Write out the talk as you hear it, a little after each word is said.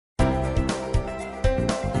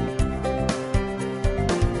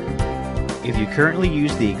If you currently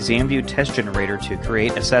use the ExamView test generator to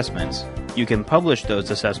create assessments, you can publish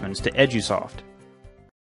those assessments to EduSoft.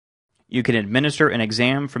 You can administer an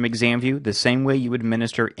exam from ExamView the same way you would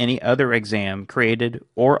administer any other exam created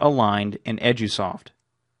or aligned in EduSoft.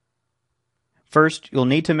 First, you'll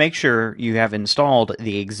need to make sure you have installed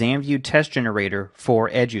the ExamView test generator for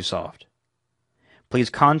EduSoft. Please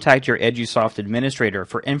contact your EduSoft administrator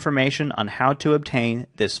for information on how to obtain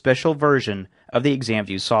this special version of the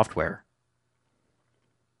ExamView software.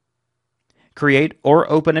 Create or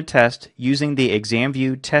open a test using the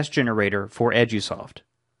ExamView test generator for EduSoft.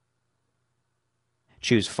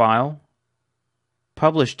 Choose File,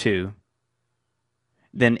 Publish to,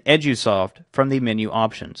 then EduSoft from the menu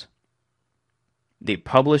options. The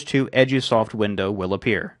Publish to EduSoft window will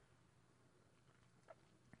appear.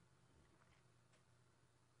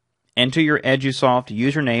 Enter your EduSoft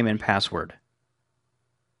username and password.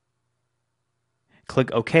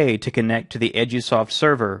 Click OK to connect to the EduSoft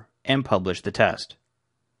server and publish the test.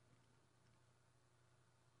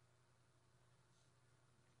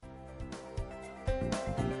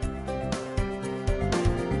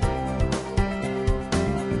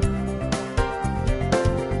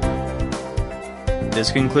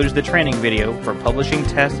 This concludes the training video for publishing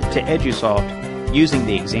tests to EduSoft using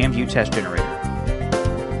the ExamView test generator.